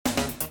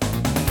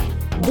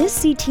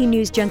This CT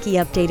News Junkie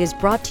update is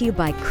brought to you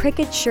by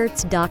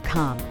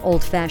CricketShirts.com.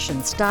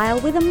 Old-fashioned style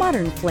with a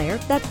modern flair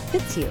that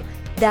fits you.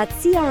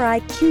 That's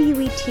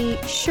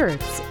CRIQUET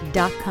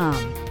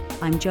shirts.com.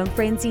 I'm Joan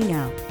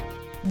Franzino.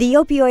 The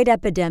opioid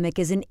epidemic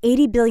is an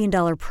 $80 billion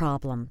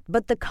problem,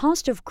 but the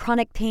cost of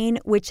chronic pain,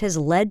 which has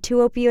led to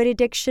opioid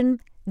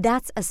addiction,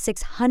 that's a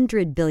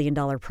 $600 billion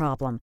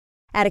problem.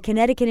 At a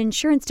Connecticut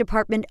Insurance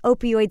Department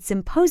opioid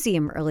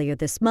symposium earlier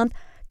this month,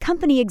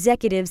 company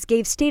executives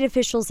gave state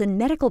officials and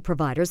medical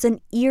providers an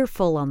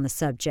earful on the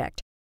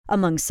subject.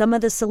 Among some of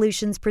the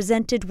solutions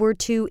presented were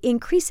to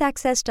increase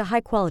access to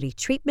high-quality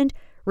treatment,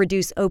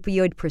 reduce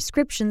opioid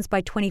prescriptions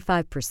by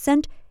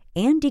 25%,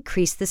 and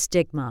decrease the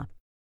stigma.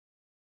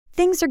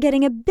 Things are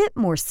getting a bit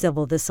more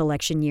civil this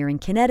election year in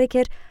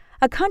Connecticut.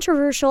 A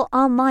controversial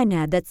online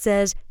ad that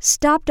says,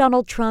 "Stop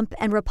Donald Trump"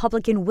 and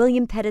Republican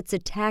William Pettit's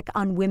attack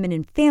on women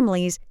and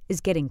families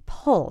is getting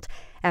pulled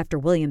after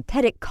William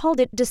Pettit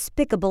called it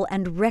despicable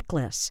and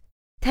reckless.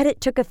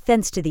 Pettit took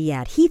offense to the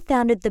ad. He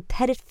founded the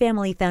Pettit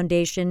Family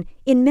Foundation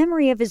in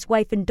memory of his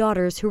wife and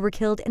daughters who were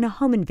killed in a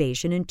home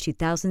invasion in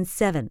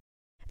 2007.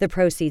 The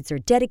proceeds are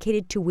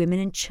dedicated to women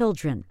and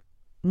children.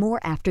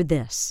 More after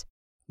this.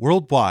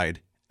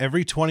 Worldwide,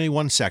 every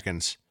 21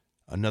 seconds,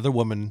 another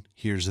woman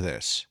hears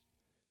this.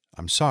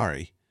 "I'm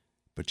sorry,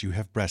 but you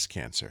have breast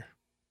cancer."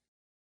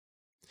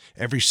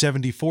 Every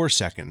 74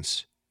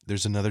 seconds,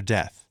 there's another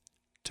death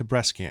to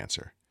breast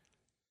cancer.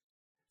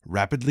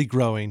 Rapidly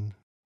growing,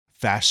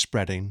 fast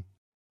spreading,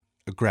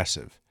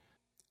 aggressive.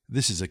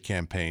 This is a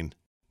campaign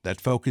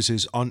that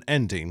focuses on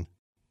ending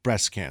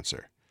breast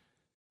cancer.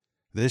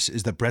 This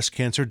is the Breast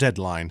Cancer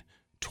Deadline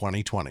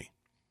 2020.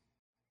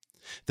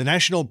 The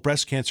National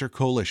Breast Cancer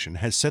Coalition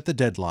has set the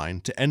deadline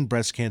to end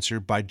breast cancer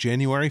by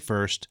January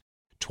 1st,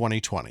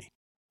 2020,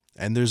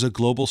 and there's a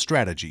global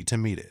strategy to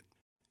meet it.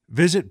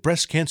 Visit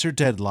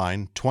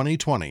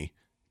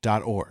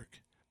breastcancerdeadline2020.org.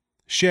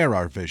 Share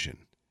our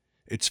vision.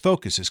 Its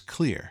focus is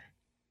clear.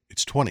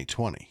 It's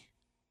 2020.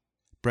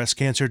 Breast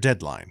Cancer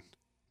Deadline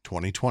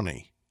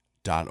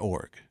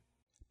 2020.org.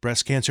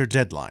 Breast Cancer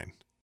Deadline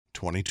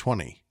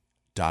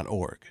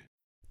 2020.org.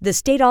 The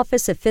State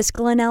Office of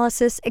Fiscal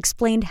Analysis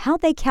explained how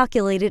they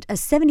calculated a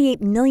 $78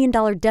 million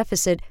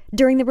deficit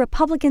during the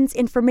Republicans'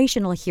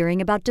 informational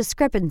hearing about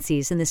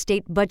discrepancies in the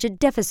state budget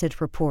deficit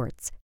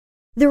reports.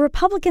 The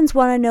Republicans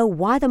want to know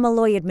why the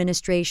Malloy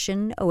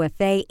administration,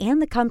 OFA,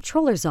 and the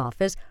Comptroller's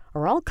Office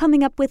are all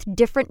coming up with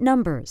different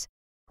numbers.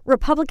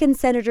 Republican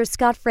Senator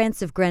Scott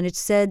Frantz of Greenwich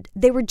said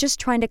they were just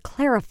trying to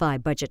clarify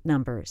budget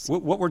numbers.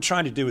 What we're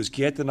trying to do is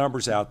get the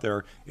numbers out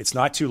there. It's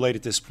not too late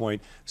at this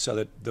point so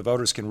that the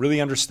voters can really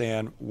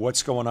understand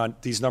what's going on.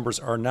 These numbers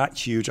are not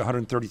huge.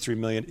 $133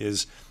 million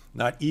is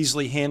not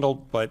easily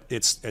handled, but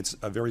it's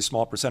a very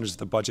small percentage of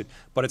the budget,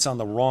 but it's on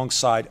the wrong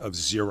side of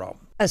zero.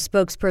 A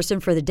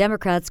spokesperson for the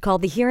Democrats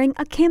called the hearing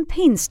a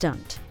campaign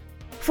stunt.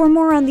 For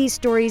more on these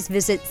stories,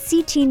 visit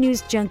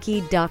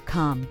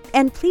ctnewsjunkie.com.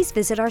 And please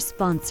visit our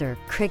sponsor,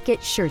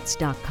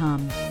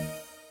 CricketShirts.com.